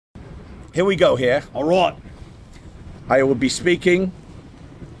Here we go here. All right. I will be speaking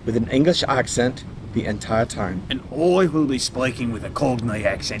with an English accent the entire time. And I will be speaking with a Cockney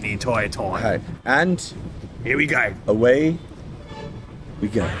accent the entire time. Okay. And here we go. Away we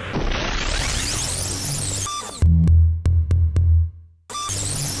go.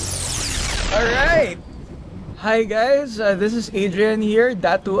 Alright! Hi guys, this is Adrian here,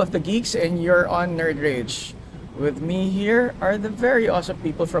 Datu of the Geeks, and you're on Nerd Rage. With me here are the very awesome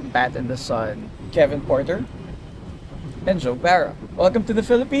people from Bat and the Sun, Kevin Porter and Joe Barra. Welcome to the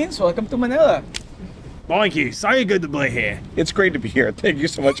Philippines, welcome to Manila. Thank you, so good to be here. It's great to be here. Thank you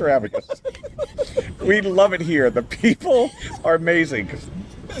so much for having us. We love it here. The people are amazing.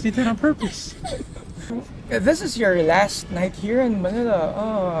 Did that on purpose. This is your last night here in Manila.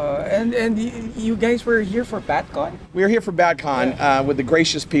 Oh, and you guys were here for BatCon? We are here for BatCon with the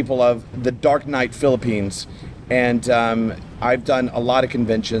gracious people of the Dark Knight Philippines. And I've done a lot of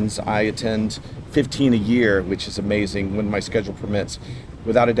conventions. I attend 15 a year, which is amazing when my schedule permits.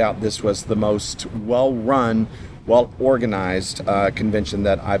 Without a doubt, this was the most well-run, well-organized convention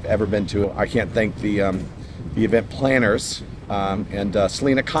that I've ever been to. I can't thank the event planners and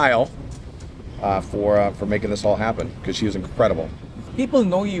Selena Kyle for making this all happen, because she was incredible. People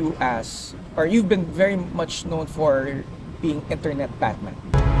know you as, or you've been very much known for being Internet Batman.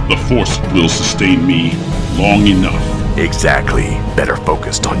 The Force will sustain me long enough. Exactly. Better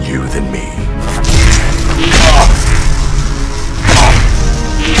focused on you than me.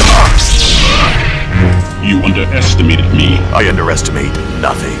 You underestimated me. I underestimate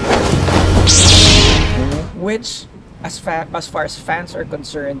nothing. Which, as far as fans are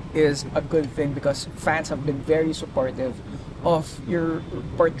concerned, is a good thing, because fans have been very supportive of your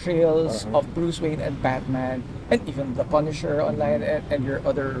portrayals of Bruce Wayne and Batman, and even the Punisher online and your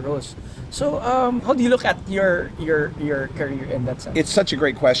other roles. So, how do you look at your career in that sense? It's such a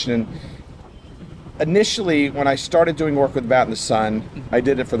great question. Initially, when I started doing work with Bat and the Sun, I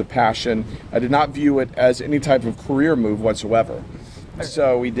did it for the passion. I did not view it as any type of career move whatsoever.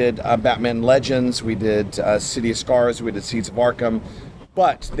 So we did Batman Legends, we did City of Scars, we did Seeds of Arkham,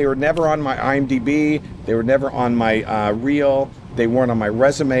 but they were never on my IMDb, they were never on my reel, they weren't on my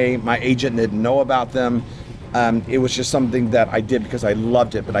resume, my agent didn't know about them. It was just something that I did because I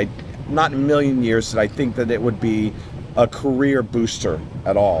loved it, but not in a million years did I think that it would be a career booster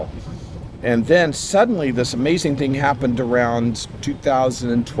at all. And then suddenly this amazing thing happened around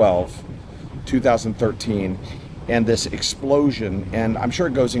 2012, 2013. And this explosion, and I'm sure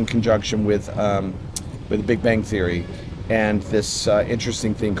it goes in conjunction with The Big Bang Theory, and this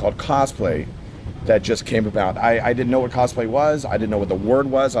interesting thing called cosplay that just came about. I didn't know what cosplay was. I didn't know what the word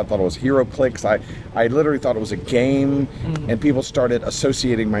was. I thought it was hero clicks. I literally thought it was a game, and people started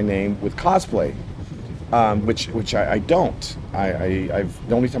associating my name with cosplay, which I don't. The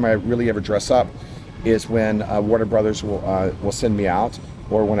only time I really ever dress up is when Warner Brothers will send me out,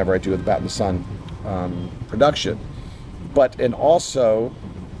 or whenever I do the Bat and the Sun production. And also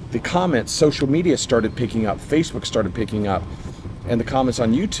the comments, social media started picking up, Facebook started picking up, and the comments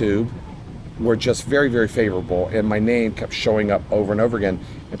on YouTube were just very, very favorable, and my name kept showing up over and over again,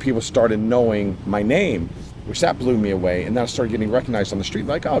 and people started knowing my name, which that blew me away. And then I started getting recognized on the street,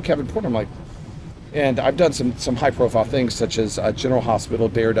 like, oh, Kevin Porter. I'm like, and I've done some high profile things such as General Hospital,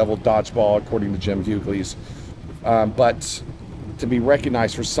 Daredevil, Dodgeball, according to Jim Hughley's, but to be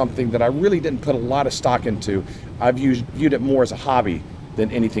recognized for something that I really didn't put a lot of stock into. I've viewed it more as a hobby than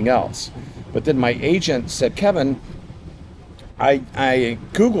anything else. But then my agent said, Kevin, I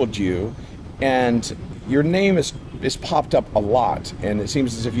Googled you, and your name is popped up a lot, and it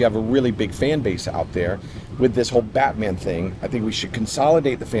seems as if you have a really big fan base out there with this whole Batman thing. I think we should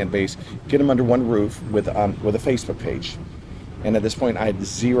consolidate the fan base, get them under one roof with a Facebook page. And at this point, I had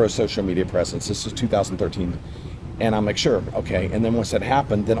zero social media presence. This was 2013. And I'm like, sure, okay. And then once that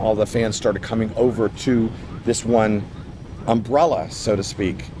happened, then all the fans started coming over to this one umbrella, so to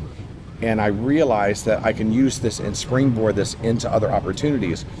speak. And I realized that I can use this and springboard this into other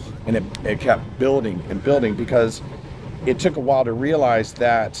opportunities. And it kept building and building, because it took a while to realize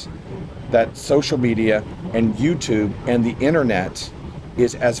that social media and YouTube and the internet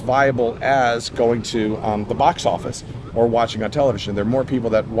is as viable as going to the box office or watching on television. There are more people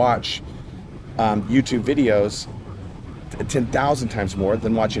that watch YouTube videos 10,000 times more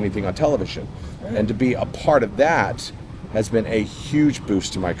than watch anything on television. And to be a part of that has been a huge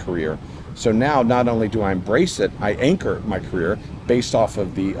boost to my career. So now, not only do I embrace it, I anchor my career based off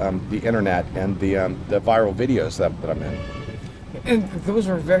of the internet and the viral videos that I'm in. And those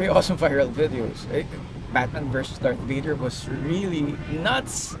were very awesome viral videos. Batman versus Darth Vader was really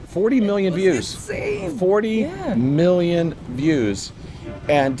nuts. 40 million views. Insane. 40 million views.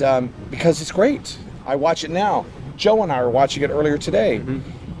 And because it's great. I watch it now. Joe and I are watching it earlier today.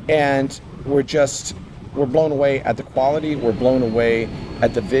 And we're blown away at the quality. We're blown away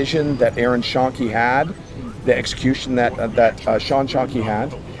at the vision that Aaron Schoenke had, the execution that Sean Schoenke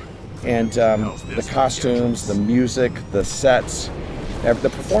had, and the costumes, the music, the sets, the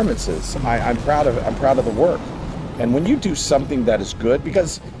performances. I'm proud of the work. And when you do something that is good,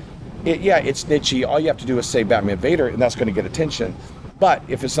 because it's niche-y, all you have to do is say Batman Vader, and that's going to get attention. But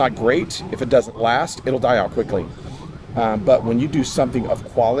if it's not great, if it doesn't last, it'll die out quickly. But when you do something of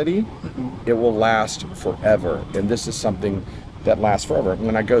quality, it will last forever. And this is something that lasts forever.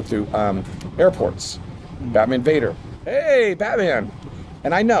 When I go through airports, Batman Vader, hey, Batman.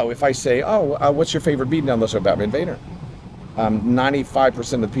 And I know if I say, what's your favorite beatdown, they'll say Batman Vader.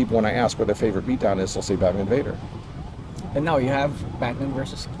 95% of the people, when I ask what their favorite beatdown is, they'll say Batman Vader. And now you have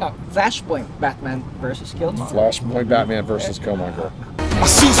Flashpoint Batman versus Killmonger. Flashpoint Batman versus Killmonger. My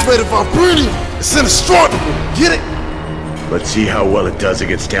suit's made of vibranium. It's indestructible. Get it? Let's see how well it does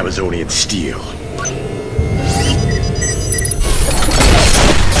against Amazonian steel.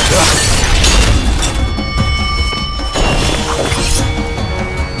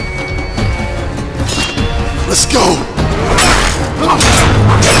 Let's go.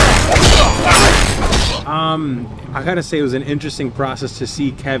 I gotta say it was an interesting process to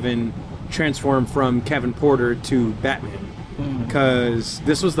see Kevin transform from Kevin Porter to Batman. Because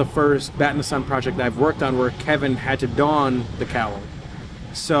this was the first Bat in the Sun project that I've worked on where Kevin had to don the cowl.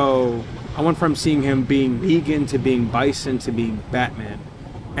 So I went from seeing him being Negan to being Bison to being Batman.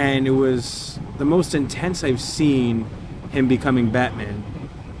 And it was the most intense I've seen him becoming Batman.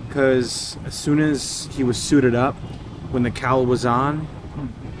 Because as soon as he was suited up, when the cowl was on,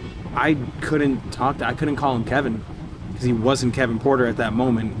 I couldn't call him Kevin. Because he wasn't Kevin Porter at that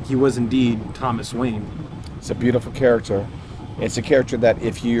moment. He was indeed Thomas Wayne. It's a beautiful character. It's a character that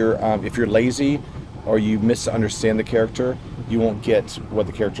if you're lazy or you misunderstand the character, you won't get what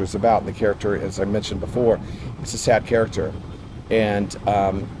the character is about. The character, as I mentioned before, it's a sad character. And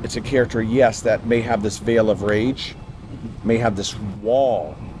it's a character, yes, that may have this veil of rage, may have this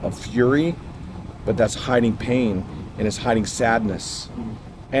wall of fury, but that's hiding pain and it's hiding sadness.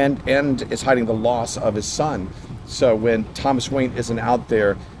 And it's hiding the loss of his son. So when Thomas Wayne isn't out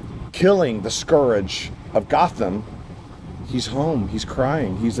there killing the scourge of Gotham, he's home, he's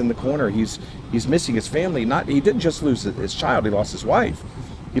crying, he's in the corner, he's missing his family. He didn't just lose his child, he lost his wife,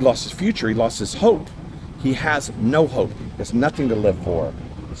 he lost his future, he lost his hope. He has no hope, there's nothing to live for.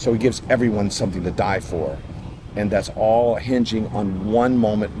 So he gives everyone something to die for. And that's all hinging on one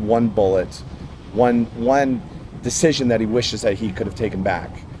moment, one bullet, one decision that he wishes that he could have taken back.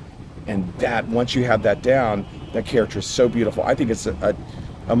 And that, once you have that down, that character is so beautiful. I think it's a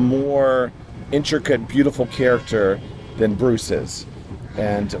more intricate, beautiful character than Bruce is.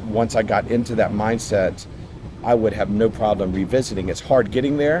 And once I got into that mindset, I would have no problem revisiting. It's hard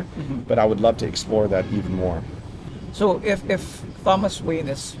getting there, but I would love to explore that even more. So if Thomas Wayne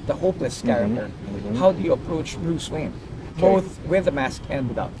is the hopeless character, how do you approach Bruce Wayne, both with the mask and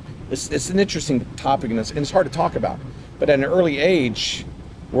without? It's an interesting topic, and it's hard to talk about. But at an early age,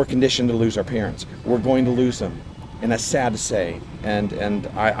 we're conditioned to lose our parents. We're going to lose them, and that's sad to say. And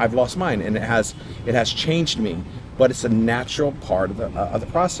I've lost mine, and it has changed me. But it's a natural part of the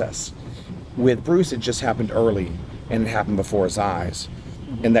process. With Bruce, it just happened early, and it happened before his eyes,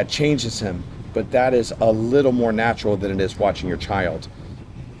 and that changes him. But that is a little more natural than it is watching your child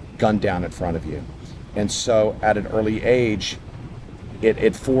gunned down in front of you. And so, at an early age,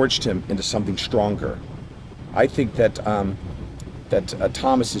 it forged him into something stronger. I think that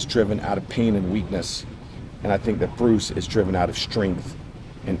Thomas is driven out of pain and weakness, and I think that Bruce is driven out of strength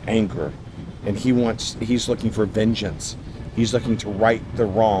and anger, and he's looking for vengeance. He's looking to right the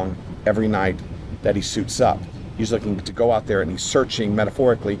wrong every night that he suits up. He's looking to go out there and he's searching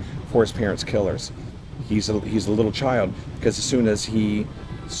metaphorically for his parents' killers. He's a little child, because as soon as he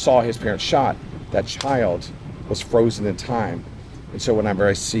saw his parents shot, that child was frozen in time. And so whenever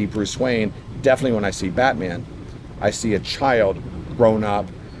I see Bruce Wayne, definitely when I see Batman, I see a child grown up,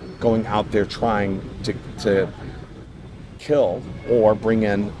 going out there trying to kill or bring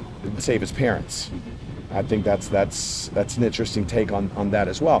in and save his parents. I think that's an interesting take on that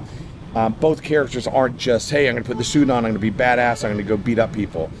as well. Both characters aren't just, hey, I'm going to put the suit on, I'm going to be badass, I'm going to go beat up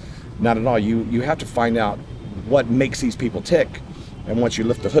people. Not at all. You have to find out what makes these people tick. And once you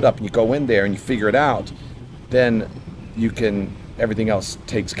lift the hood up and you go in there and you figure it out, then everything else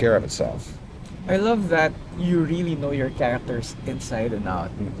takes care of itself. I love that you really know your characters inside and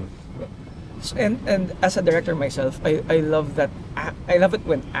out. And as a director myself, I love that. I love it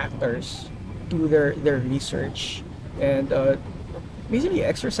when actors do their research and basically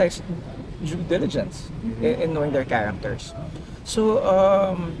exercise due diligence in knowing their characters. So,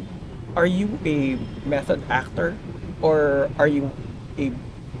 are you a method actor, or are you an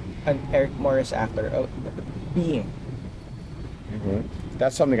Eric Morris actor, being?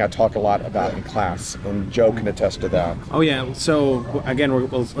 That's something I talk a lot about in class, and Joe can attest to that. Oh yeah. So again,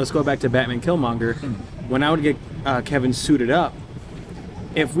 let's go back to Batman Killmonger. When I would get Kevin suited up,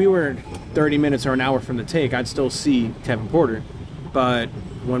 if we were 30 minutes or an hour from the take, I'd still see Kevin Porter. But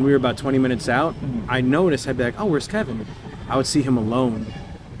when we were about 20 minutes out, I noticed, I'd be like, oh, where's Kevin? I would see him alone,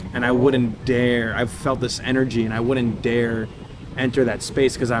 and I wouldn't dare. I felt this energy, and I wouldn't dare enter that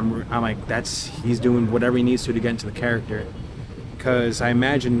space because I'm like, he's doing whatever he needs to get into the character. Because I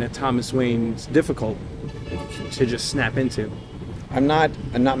imagine that Thomas Wayne's difficult to just snap into. I'm not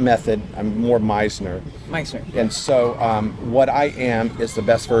method. I'm more Meisner. And so what I am is the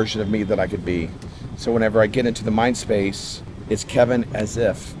best version of me that I could be. So whenever I get into the mind space, it's Kevin as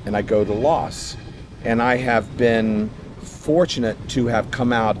if, and I go to loss. And I have been fortunate to have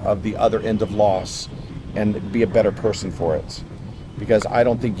come out of the other end of loss and be a better person for it. Because I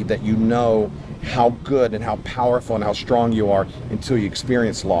don't think that you know how good and how powerful and how strong you are until you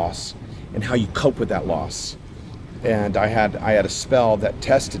experience loss and how you cope with that loss. And I had a spell that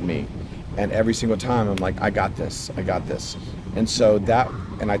tested me, and every single time I'm like, I got this. And so that,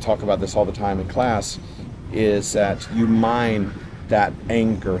 and I talk about this all the time in class, is that you mine that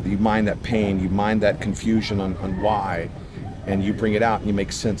anger, you mine that pain, you mine that confusion on why, and you bring it out and you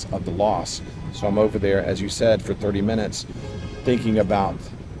make sense of the loss. So I'm over there, as you said, for 30 minutes thinking about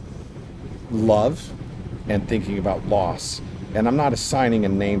love and thinking about loss. And I'm not assigning a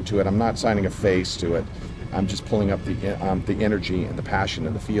name to it. I'm not assigning a face to it. I'm just pulling up the energy and the passion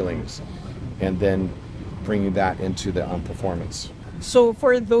and the feelings, and then bringing that into the performance. So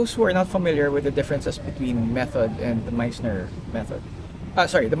for those who are not familiar with the differences between method and the Meisner method,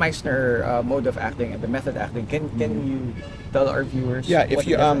 the Meisner mode of acting and the method acting, can you tell our viewers? Yeah, if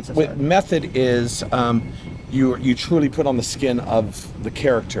you with method is you truly put on the skin of the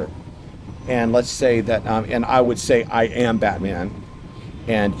character, and let's say that, and I would say I am Batman,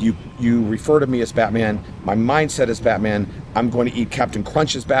 and you refer to me as Batman. My mindset is Batman. I'm going to eat Captain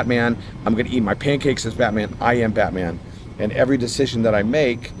Crunch as Batman. I'm going to eat my pancakes as Batman. I am Batman, and every decision that I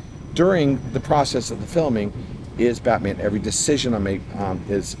make during the process of the filming is Batman. Every decision I make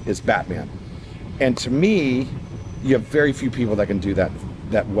is Batman. And to me, you have very few people that can do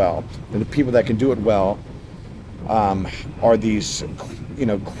that well. And the people that can do it well are these,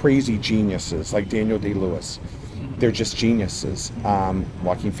 crazy geniuses like Daniel Day-Lewis. They're just geniuses.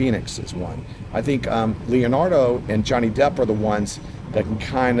 Joaquin Phoenix is one. I think Leonardo and Johnny Depp are the ones that can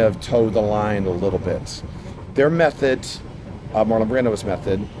kind of toe the line a little bit. Their method, Marlon Brando's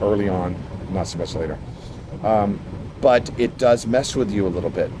method, early on, not so much later. But it does mess with you a little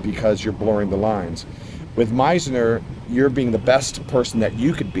bit because you're blurring the lines. With Meisner, you're being the best person that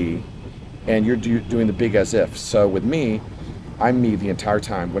you could be, and you're doing the big as if. So with me, I'm me the entire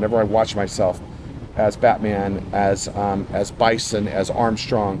time. Whenever I watch myself as Batman, as Bison, as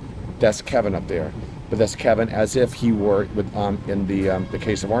Armstrong, that's Kevin up there. But that's Kevin as if he were, in the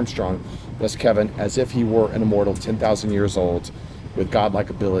case of Armstrong, that's Kevin as if he were an immortal 10,000 years old with godlike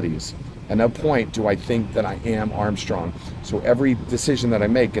abilities. At no point do I think that I am Armstrong. So every decision that I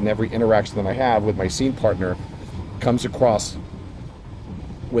make and every interaction that I have with my scene partner comes across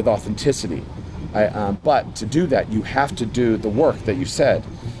with authenticity. But to do that, you have to do the work that you said.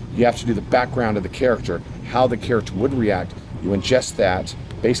 You have to do the background of the character, how the character would react. You ingest that.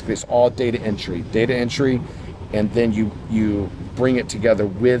 Basically, it's all data entry, and then you bring it together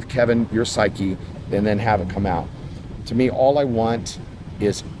with Kevin, your psyche, and then have it come out. To me, all I want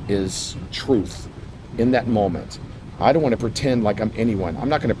is truth in that moment. I don't want to pretend like I'm anyone. I'm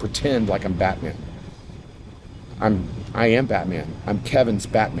not going to pretend like I'm Batman. I am Batman. I'm Kevin's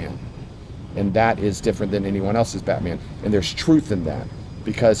Batman. And that is different than anyone else's Batman. And there's truth in that.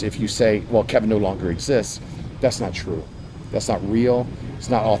 Because if you say, well, Kevin no longer exists, that's not true. That's not real. It's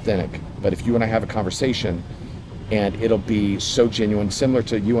not authentic. But if you and I have a conversation, and it'll be so genuine, similar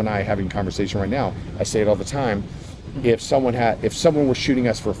to you and I having a conversation right now. I say it all the time. If someone were shooting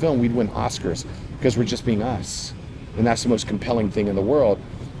us for a film, we'd win Oscars because we're just being us. And that's the most compelling thing in the world,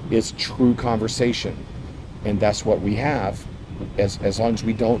 is true conversation. And that's what we have, as long as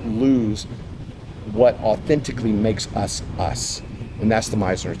we don't lose what authentically makes us us. And that's the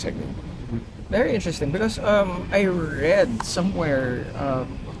Meisner technique. Very interesting, because I read somewhere,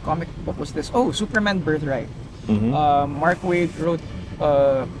 comic book was this? Oh, Superman Birthright. Mark Waid wrote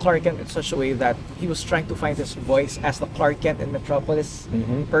Clark Kent in such a way that he was trying to find his voice as the Clark Kent in Metropolis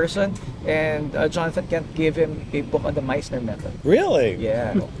person, and Jonathan Kent gave him a book on the Meisner method. Really?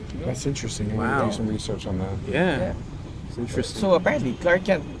 Yeah. That's interesting. Wow. Do some research on that. Yeah. It's interesting. So apparently Clark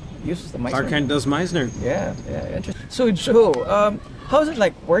Kent uses the Meisner. Clark Kent does Meisner. Yeah, interesting. So Joe, how's it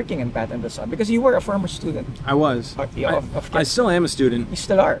like working in Bat and the Sun? Because you were a former student. I was. Yeah, of I still am a student. You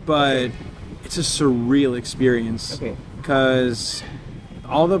still are. But it's a surreal experience. Okay. Because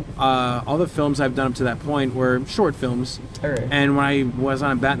all the films I've done up to that point were short films. Alright. And when I was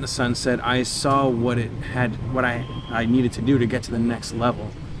on Bat in the Sunset, I saw what I needed to do to get to the next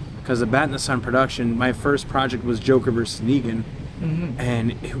level. Because the Bat in the Sun production, my first project was Joker vs. Negan,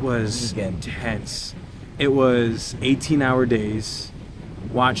 and it was intense. It was 18-hour days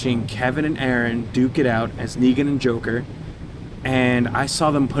watching Kevin and Aaron duke it out as Negan and Joker, and I saw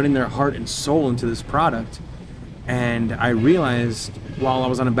them putting their heart and soul into this product, and I realized while I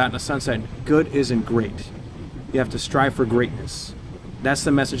was on a Bat in the Sunset, good isn't great. You have to strive for greatness. That's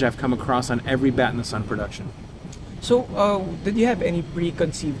the message I've come across on every Bat in the Sun production. So, did you have any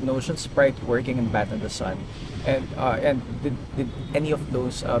preconceived notions prior to working in Bat and the Sun? And did any of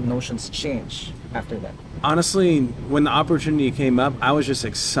those notions change after that? Honestly, when the opportunity came up, I was just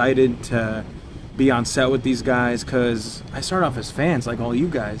excited to be on set with these guys because I started off as fans like all you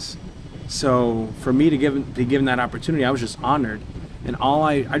guys. So for me to be given that opportunity, I was just honored. And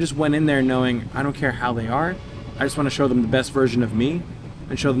I just went in there knowing I don't care how they are. I just want to show them the best version of me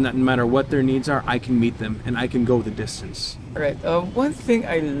and show them that no matter what their needs are, I can meet them and I can go the distance. All right. One thing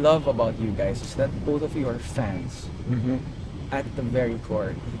I love about you guys is that both of you are fans at the very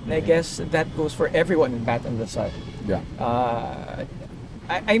core. And I guess that goes for everyone in Bat and the Sun. Yeah.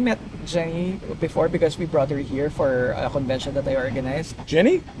 I met Jenny before because we brought her here for a convention that I organized.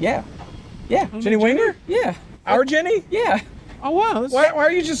 Jenny? Yeah. Yeah. Jenny Wenger? Yeah. Our Jenny? Yeah. Oh wow! Why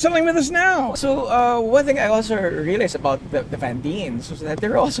are you just selling with us now? So one thing I also realized about the Van Deens was that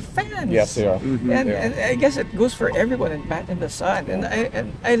they're also fans. Yes, they are. And I guess it goes for everyone in Bat and the Sun,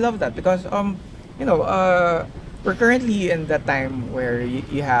 and I love that because we're currently in that time where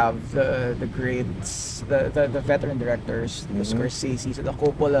you have the greats, the veteran directors, the Scorsese's, the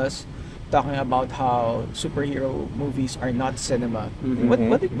Coppolas, talking about how superhero movies are not cinema.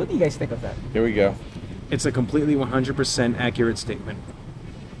 What do you guys think of that? Here we go. It's a completely 100% accurate statement.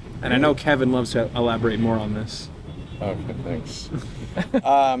 And I know Kevin loves to elaborate more on this. Okay, thanks.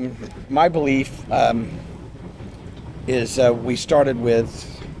 My belief is we started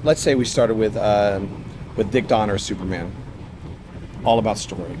with, let's say we started with Dick Donner's Superman. All about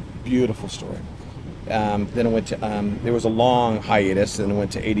story. Beautiful story. Then it went to, there was a long hiatus, and it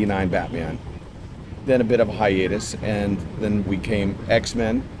went to 89 Batman. Then a bit of a hiatus, and then we came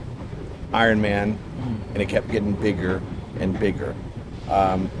X-Men, Iron Man, and it kept getting bigger and bigger.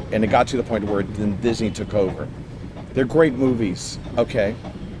 And it got to the point where then Disney took over. They're great movies, okay?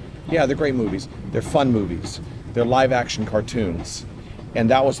 Yeah, they're great movies. They're fun movies. They're live action cartoons. And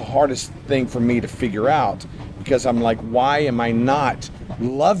that was the hardest thing for me to figure out because I'm like, why am I not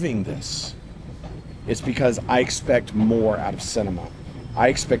loving this? It's because I expect more out of cinema. I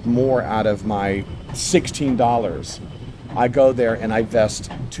expect more out of my $16. I go there and I invest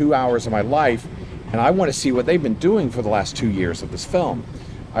 2 hours of my life and I want to see what they've been doing for the last 2 years of this film.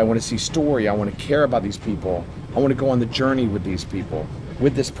 I want to see story. I want to care about these people. I want to go on the journey with these people,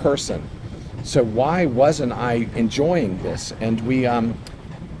 with this person. So why wasn't I enjoying this? And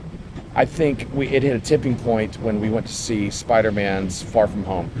I think it hit a tipping point when we went to see Spider-Man's Far From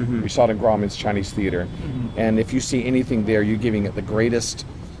Home. We saw it in Grauman's Chinese Theater. And if you see anything there, you're giving it the greatest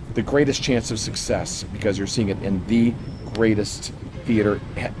chance of success because you're seeing it in the greatest theater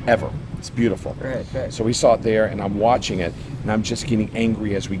ever. It's beautiful. Right. So we saw it there, and I'm watching it, and I'm just getting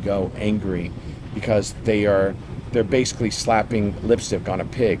angry as we go, angry, because they're basically slapping lipstick on a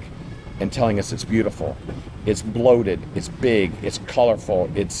pig and telling us it's beautiful. It's bloated, it's big, it's colorful,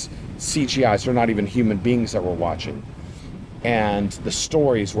 it's CGI, they're not even human beings that we're watching. And the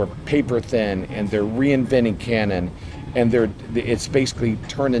stories were paper thin, and they're reinventing canon, and it's basically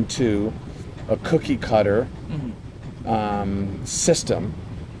turned into a cookie cutter system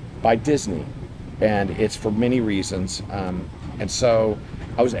by Disney, and it's for many reasons. And so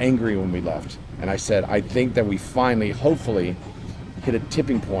I was angry when we left, and I said, I think that we finally, hopefully, hit a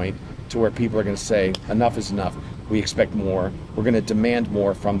tipping point to where people are going to say, enough is enough. We expect more. We're going to demand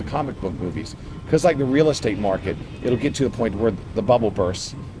more from the comic book movies. Because like the real estate market, it'll get to the point where the bubble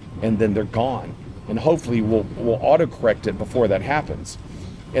bursts, and then they're gone. And hopefully we'll autocorrect it before that happens.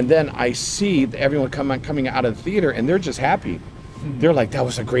 And then I see everyone coming out of the theater, and they're just happy. They're like, that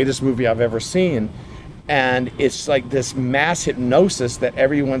was the greatest movie I've ever seen. And it's like this mass hypnosis that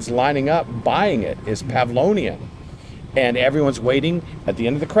everyone's lining up buying it is Pavlovian. And everyone's waiting at the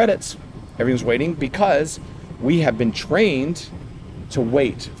end of the credits. Everyone's waiting because we have been trained to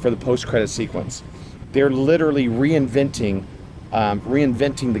wait for the post-credit sequence. They're literally reinventing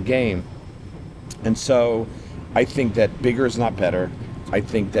the game. And so I think that bigger is not better. I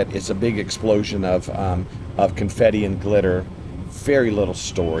think that it's a big explosion of confetti and glitter, very little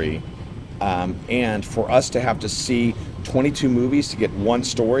story. And for us to have to see 22 movies to get one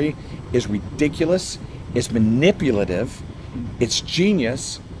story is ridiculous. It's manipulative. It's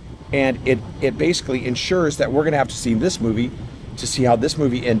genius. And it basically ensures that we're going to have to see this movie to see how this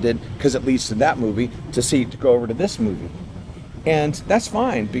movie ended, because it leads to that movie to go over to this movie. And that's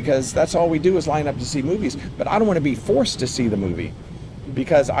fine, because that's all we do is line up to see movies. But I don't want to be forced to see the movie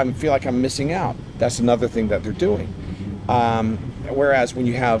because I feel like I'm missing out. That's another thing that they're doing. Whereas when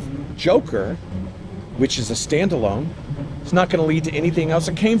you have Joker, which is a standalone, it's not going to lead to anything else.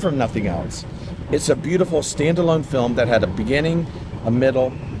 It came from nothing else. It's a beautiful standalone film that had a beginning, a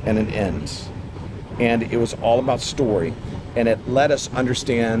middle, and an end. And it was all about story. And it let us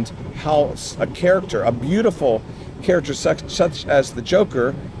understand how a character, a beautiful character such as the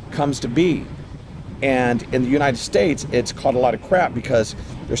Joker, comes to be. And in the United States, it's caught a lot of crap because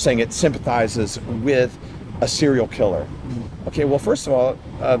they're saying it sympathizes with a serial killer. Okay, well, first of all,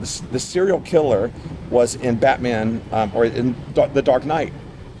 the serial killer was in Batman, or in The Dark Knight.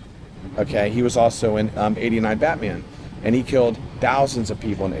 Okay, he was also in 89 Batman, and he killed thousands of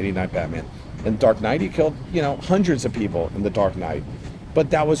people in 89 Batman. In Dark Knight, he killed, hundreds of people in The Dark Knight. But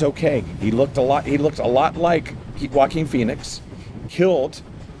that was okay. He looked a lot like Joaquin Phoenix, killed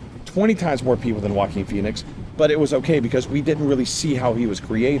 20 times more people than Joaquin Phoenix, but it was okay because we didn't really see how he was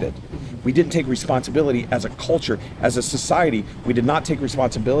created. We didn't take responsibility as a culture, as a society. We did not take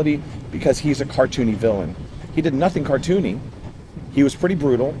responsibility because he's a cartoony villain. He did nothing cartoony. He was pretty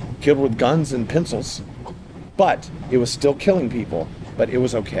brutal, killed with guns and pencils, but it was still killing people, but it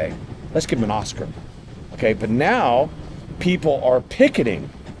was okay. Let's give him an Oscar. Okay, but now people are picketing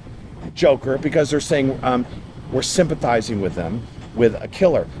Joker because they're saying we're sympathizing with them, with a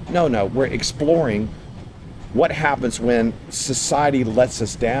killer. No, we're exploring what happens when society lets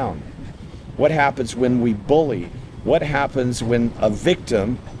us down. What happens when we bully? What happens when a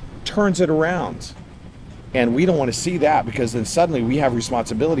victim turns it around? And we don't want to see that because then suddenly we have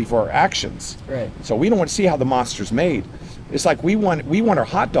responsibility for our actions. Right. So we don't want to see how the monster's made. It's like we want our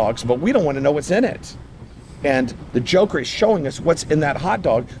hot dogs, but we don't want to know what's in it. And the Joker is showing us what's in that hot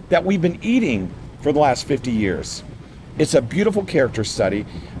dog that we've been eating for the last 50 years. It's a beautiful character study.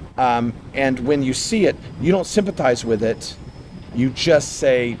 And when you see it, you don't sympathize with it. You just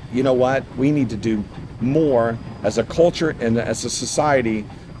say, you know what? We need to do more as a culture and as a society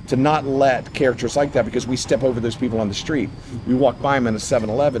to not let characters like that, because we step over those people on the street. We walk by them in a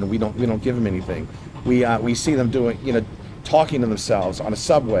 7-Eleven and we don't give them anything. We see them doing, talking to themselves on a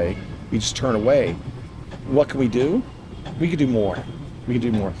subway. We just turn away. What can we do? We could do more. We can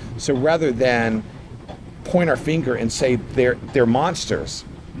do more. So rather than point our finger and say they're monsters,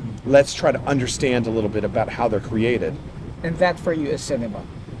 let's try to understand a little bit about how they're created. And that for you is cinema.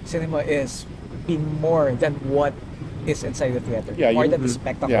 Cinema is being more than what is inside the theater. Yeah, more than the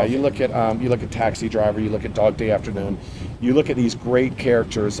spectacle. Yeah, you look at Taxi Driver, you look at Dog Day Afternoon, you look at these great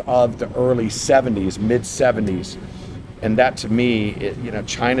characters of the early 70s, mid 70s, and that to me,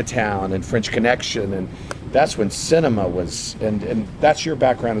 Chinatown and French Connection, and that's when cinema was, and that's your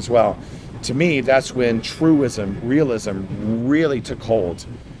background as well. To me, that's when truism, realism really took hold,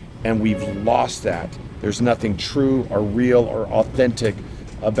 and we've lost that. There's nothing true or real or authentic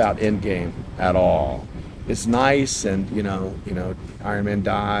about Endgame at all. It's nice, and Iron Man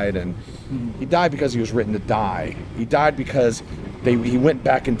died, and he died because he was written to die. He died because he went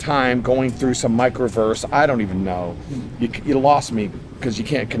back in time, going through some microverse. I don't even know. You lost me because you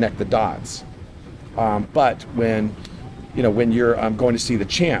can't connect the dots. But when you're going to see The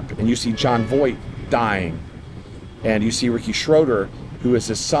Champ and you see Jon Voight dying, and you see Ricky Schroeder, who is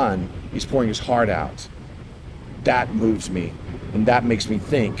his son, he's pouring his heart out, that moves me, and that makes me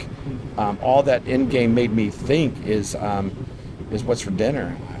think. All that Endgame made me think is what's for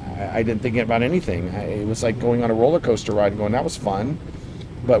dinner. I didn't think about anything. It was like going on a roller coaster ride and going, that was fun.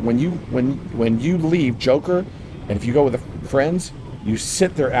 But when you leave Joker, and if you go with friends, you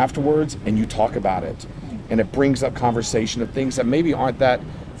sit there afterwards and you talk about it, and it brings up conversation of things that maybe aren't that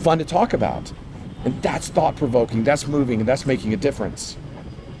fun to talk about, and that's thought-provoking, that's moving, and that's making a difference.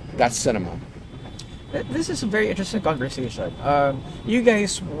 That's cinema. This is a very interesting conversation. You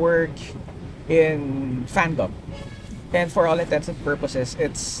guys work in fandom. And for all intents and purposes,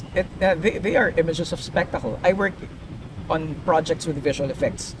 they are images of spectacle. I work on projects with visual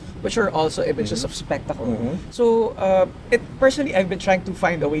effects, which are also images of spectacle. So, personally, I've been trying to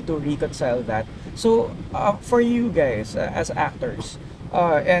find a way to reconcile that. So, for you guys as actors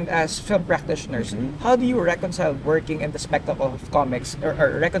and as film practitioners, how do you reconcile working in the spectacle of comics, or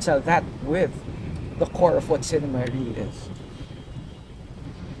reconcile that with the core of what cinema really is?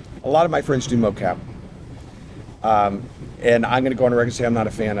 A lot of my friends do mocap. And I'm going to go on record and say I'm not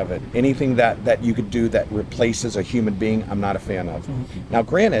a fan of it. Anything that you could do that replaces a human being, I'm not a fan of. Now,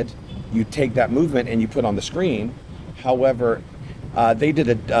 granted, you take that movement and you put on the screen. However, they did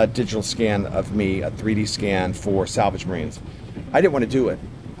a digital scan of me, a 3D scan for Salvage Marines. I didn't want to do it.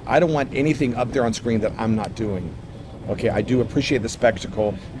 I don't want anything up there on screen that I'm not doing. Okay, I do appreciate the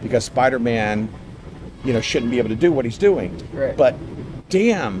spectacle because Spider-Man, shouldn't be able to do what he's doing. Right. But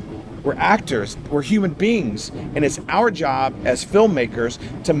damn, we're actors, we're human beings, and it's our job as filmmakers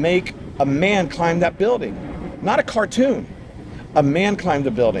to make a man climb that building. Not a cartoon. A man climb the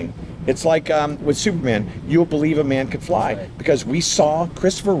building. It's like with Superman, you'll believe a man could fly because we saw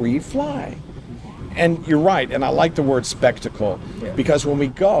Christopher Reeve fly. And you're right, and I like the word spectacle because when we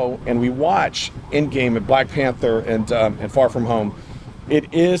go and we watch Endgame and Black Panther and Far From Home,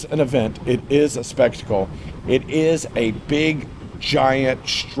 it is an event, it is a spectacle, it is a big, giant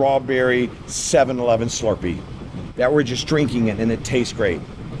strawberry 7-Eleven Slurpee that we're just drinking it, and it tastes great.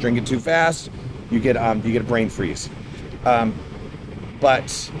 Drink it too fast, you get a brain freeze.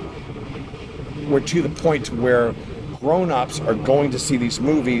 But we're to the point where grown-ups are going to see these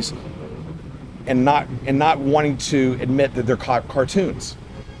movies and not wanting to admit that they're cartoons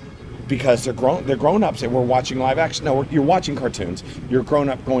because they're grown-ups and we're watching live action. No, you're watching cartoons. You're grown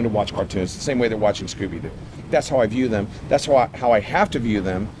up going to watch cartoons the same way they're watching Scooby-Doo. That's how I view them. That's how I have to view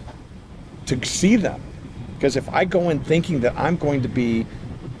them to see them. Because if I go in thinking that I'm going to be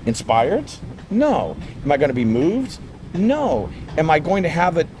inspired, no. Am I going to be moved? No. Am I going to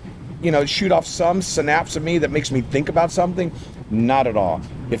have it, shoot off some synapse of me that makes me think about something? Not at all.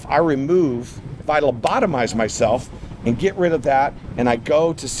 If I lobotomize myself and get rid of that, and I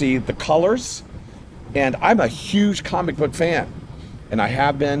go to see the colors, and I'm a huge comic book fan, and I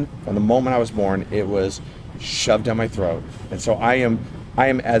have been from the moment I was born. It was shoved down my throat, and so I am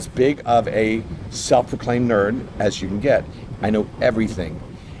as big of a self-proclaimed nerd as you can get. I know everything,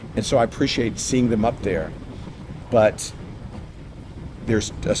 and so I appreciate seeing them up there, but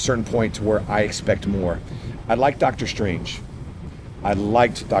there's a certain point to where I expect more. I like Doctor Strange. I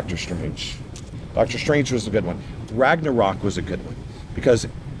liked Doctor Strange. Doctor Strange was a good one. Ragnarok was a good one because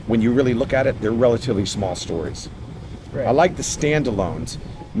when you really look at it, they're relatively small stories. Right. I like the standalones.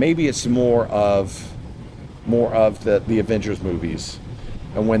 Maybe it's more of the Avengers movies,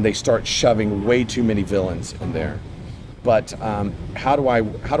 and when they start shoving way too many villains in there. But how do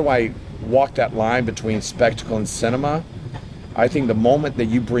I walk that line between spectacle and cinema? I think the moment that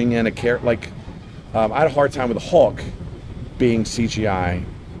you bring in a character like I had a hard time with Hulk being CGI.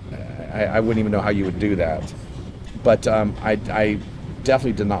 I wouldn't even know how you would do that. But I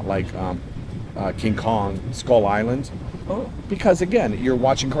definitely did not like King Kong, Skull Island, because again, you're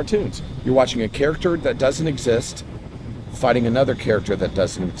watching cartoons. You're watching a character that doesn't exist fighting another character that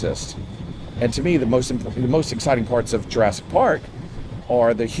doesn't exist. And to me, the most exciting parts of Jurassic Park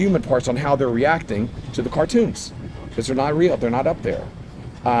are the human parts on how they're reacting to the cartoons, because they're not real. They're not up there.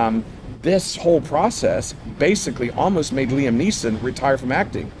 This whole process basically almost made Liam Neeson retire from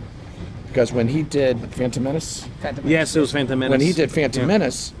acting. Because when he did Phantom Menace? Yes, it was Phantom Menace. When he did Phantom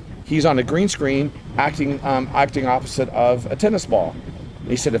Menace, he's on a green screen acting opposite of a tennis ball.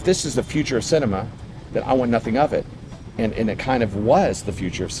 He said, if this is the future of cinema, then I want nothing of it. And it kind of was the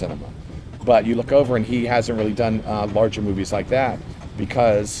future of cinema. But you look over and he hasn't really done larger movies like that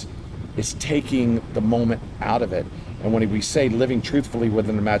because it's taking the moment out of it. And when we say living truthfully with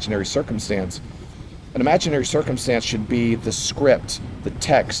an imaginary circumstance should be the script, the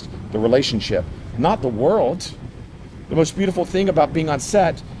text, the relationship, not the world. The most beautiful thing about being on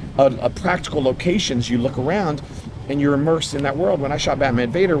set, practical locations, you look around and you're immersed in that world. When I shot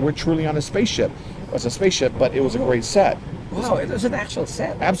Batman Vader, we're truly on a spaceship. It was a spaceship, but it was a great set. Wow, it was an actual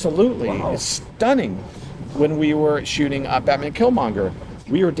set. Absolutely. Wow. It's stunning. When we were shooting Batman Killmonger,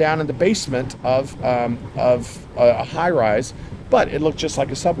 we were down in the basement of a high-rise, but it looked just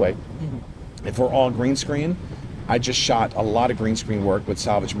like a subway. If we're all green screen, I just shot a lot of green screen work with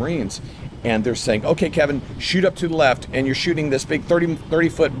Salvage Marines, and they're saying, okay, Kevin, shoot up to the left, and you're shooting this big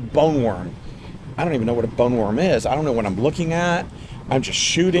 30-foot bone worm. I don't even know what a bone worm is. I don't know what I'm looking at. I'm just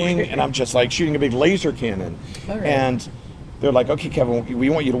shooting, and I'm just like shooting a big laser cannon. Right. And they're like, okay, Kevin, we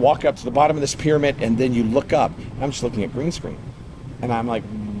want you to walk up to the bottom of this pyramid, and then you look up. And I'm just looking at green screen, and I'm like,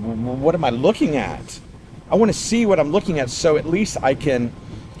 what am I looking at? I want to see what I'm looking at, so at least I can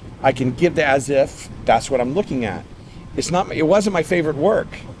give the as if that's what I'm looking at. It wasn't my favorite work,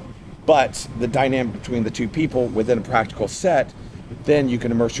 but the dynamic between the two people within a practical set, then you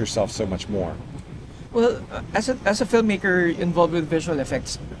can immerse yourself so much more. Well, as a filmmaker involved with visual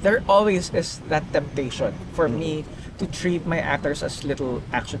effects, there always is that temptation for me to treat my actors as little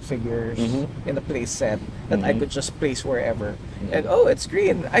action figures in a place set that I could just place wherever. And oh, it's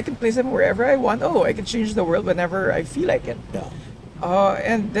green. I can place them wherever I want. Oh, I can change the world whenever I feel like it.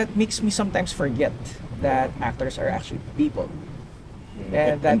 And that makes me sometimes forget that actors are actually people.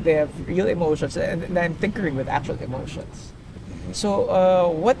 And that they have real emotions, and I'm tinkering with actual emotions. So,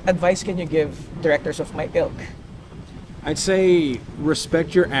 what advice can you give directors of my ilk? I'd say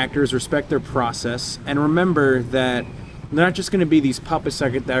respect your actors, respect their process, and remember that they're not just going to be these puppets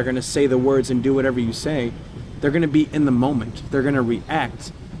that are going to say the words and do whatever you say. They're going to be in the moment. They're going to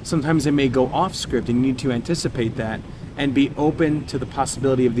react. Sometimes they may go off script, and you need to anticipate that and be open to the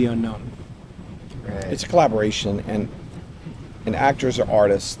possibility of the unknown. Right. It's a collaboration, and actors are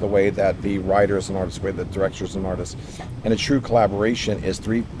artists the way that the writer is an artist, the way the director is an artist. And a true collaboration is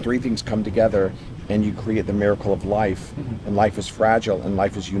three things come together, and you create the miracle of life. And life is fragile, and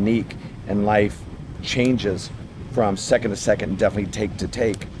life is unique, and life changes from second to second and definitely take to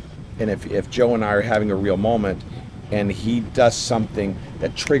take. And if Joe and I are having a real moment, and he does something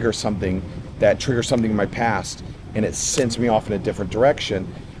that triggers something in my past, and it sends me off in a different direction,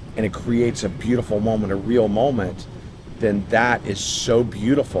 and it creates a beautiful moment, a real moment, then that is so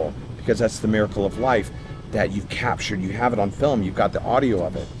beautiful, because that's the miracle of life that you've captured. You have it on film, you've got the audio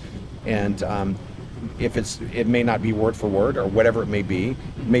of it. And it may not be word for word or whatever it may be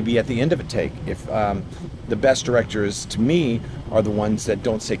at the end of a take. If the best directors to me are the ones that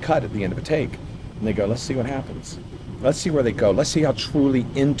don't say cut at the end of a take, and they go, let's see what happens. Let's see where they go. Let's see how truly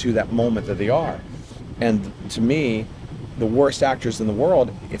into that moment that they are. And to me, the worst actors in the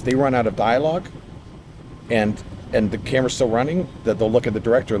world, if they run out of dialogue and the camera's still running, that they'll look at the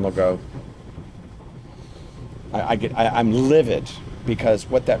director and they'll go, I'm livid, because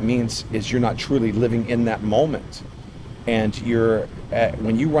what that means is you're not truly living in that moment. And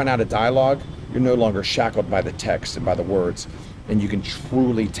when you run out of dialogue, you're no longer shackled by the text and by the words, and you can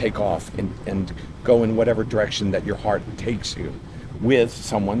truly take off and go in whatever direction that your heart takes you with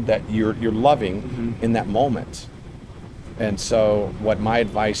someone that you're loving in that moment. And so what my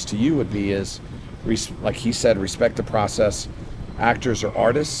advice to you would be is, like he said, respect the process. Actors are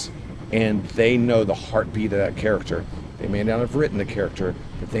artists, and they know the heartbeat of that character. They may not have written the character,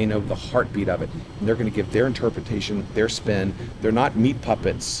 but they know the heartbeat of it, and they're going to give their interpretation, their spin. They're not meat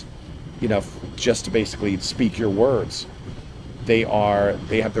puppets, just to basically speak your words. They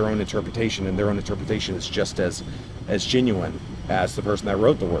have their own interpretation, and their own interpretation is just as genuine as the person that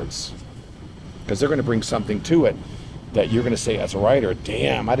wrote the words, because they're going to bring something to it that you're going to say as a writer,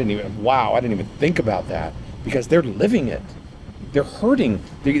 damn, I didn't even think about that, because they're living it. They're hurting.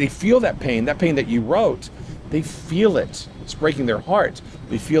 They feel that pain that you wrote. They feel it. It's breaking their heart.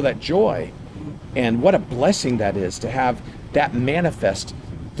 They feel that joy. And what a blessing that is to have that manifest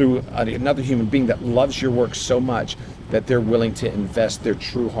through another human being that loves your work so much that they're willing to invest their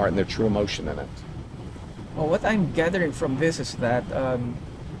true heart and their true emotion in it. Well, what I'm gathering from this is that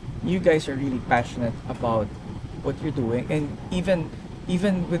you guys are really passionate about what you're doing, and even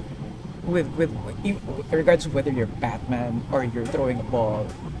with regards to whether you're Batman or you're throwing a ball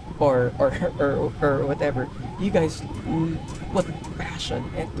or whatever, you guys put passion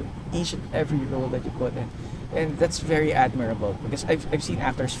into each and every role that you put in, and that's very admirable, because I've seen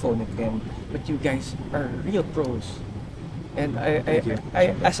actors phone it in, but you guys are real pros. And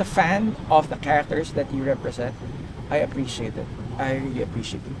I as a fan of the characters that you represent, I appreciate it. I really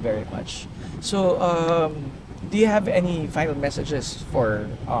appreciate it very much. So do you have any final messages for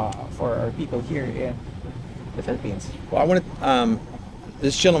our people here in the Philippines? Well, I want to,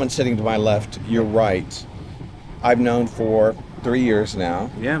 this gentleman sitting to my left, you're right. I've known for 3 years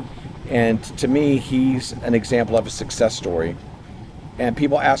now. Yeah. And to me, he's an example of a success story. And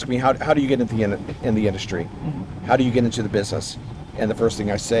people ask me, how do you get into in the industry? How do you get into the business? And the first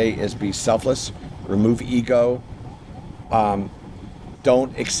thing I say is be selfless, remove ego,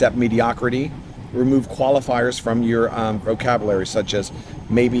 don't accept mediocrity, remove qualifiers from your vocabulary, such as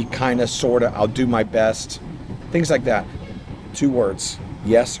maybe, kinda, sorta, I'll do my best, things like that. 2 words,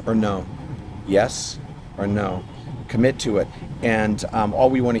 yes or no. Yes or no. Commit to it. And all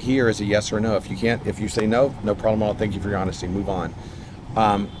we want to hear is a yes or no. If you say no, no problem at all. Thank you for your honesty. Move on.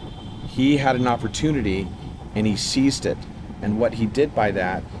 He had an opportunity, and he seized it. And what he did by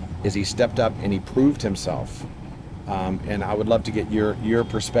that is he stepped up and he proved himself. And I would love to get your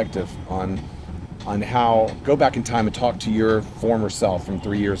perspective on how, go back in time and talk to your former self from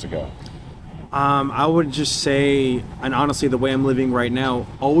 3 years ago. I would just say, and honestly, the way I'm living right now,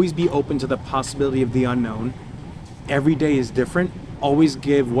 always be open to the possibility of the unknown. Every day is different. Always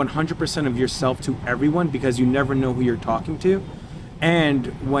give 100% of yourself to everyone because you never know who you're talking to. And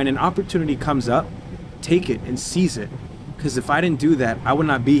when an opportunity comes up, take it and seize it. Because if I didn't do that, I would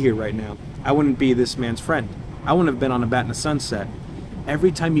not be here right now. I wouldn't be this man's friend. I wouldn't have been on a Bat in the Sunset.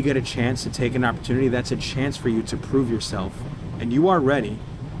 Every time you get a chance to take an opportunity, that's a chance for you to prove yourself. And you are ready.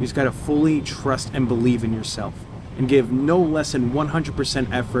 You just got to fully trust and believe in yourself. And give no less than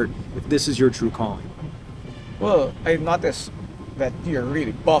 100% effort if this is your true calling. Well, I noticed that you're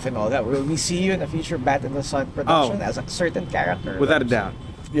really buff and all that. Will we see you in a future Bat in the Sun production as a certain character? Without a doubt.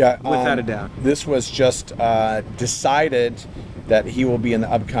 Yeah, without a doubt. This was just decided that he will be in the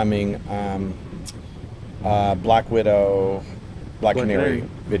upcoming Black Widow, Black Canary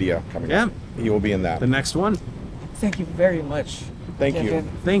video coming up. He will be in that. The next one. Thank you very much. Thank Kevin.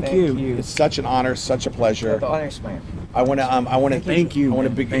 you. Thank you. It's such an honor, such a pleasure. The honor is mine. I want to Thank you. I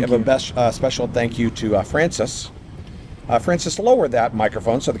want to give a special thank you to Francis. Francis, lower that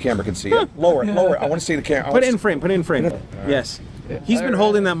microphone so the camera can see it. Lower it. I want to see the camera. Put it in frame. Put it in frame. Yes. He's been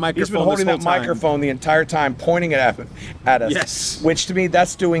holding that microphone. He's been holding this that whole time. microphone the entire time, pointing it at us. Yes. Which to me,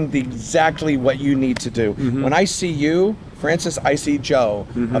 that's doing exactly what you need to do. When I see you, Francis, I see Joe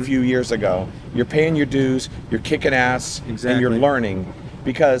a few years ago. You're paying your dues, you're kicking ass, and you're learning.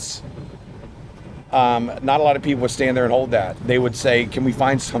 Because not a lot of people would stand there and hold that. They would say, can we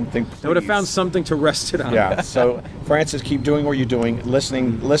find something, please? They would have found something to rest it on. Yeah, so Francis, keep doing what you're doing.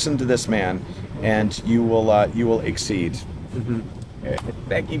 Listen to this man, and you will exceed.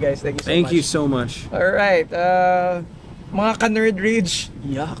 Thank you guys. Thank you so much. Thank you so much. All right. Mga ka-nerd rage.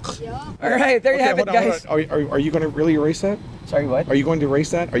 Yuck. All right, there you have it, guys. Are you going to really erase that? Sorry, what? Are you going to erase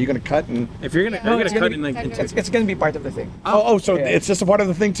that? Are you going to cut and? If you're gonna, it's cut gonna in like it's going to be part of the thing. So it's just a part of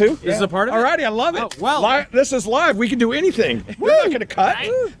the thing too. This is a part of it. Alrighty, I love it. Oh, well. This is live. We can do anything. We're not going to cut.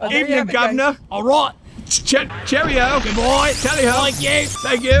 Evening, Governor. All right. Cheerio. Good boy. Tally ho. Thank you.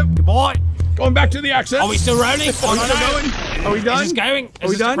 Thank you. Good boy. Going back to the accent. Are we still rolling? Are we still going? Are we done? Is this going? Are we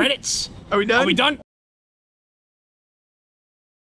Is this done? the credits? Are we done? Are we done?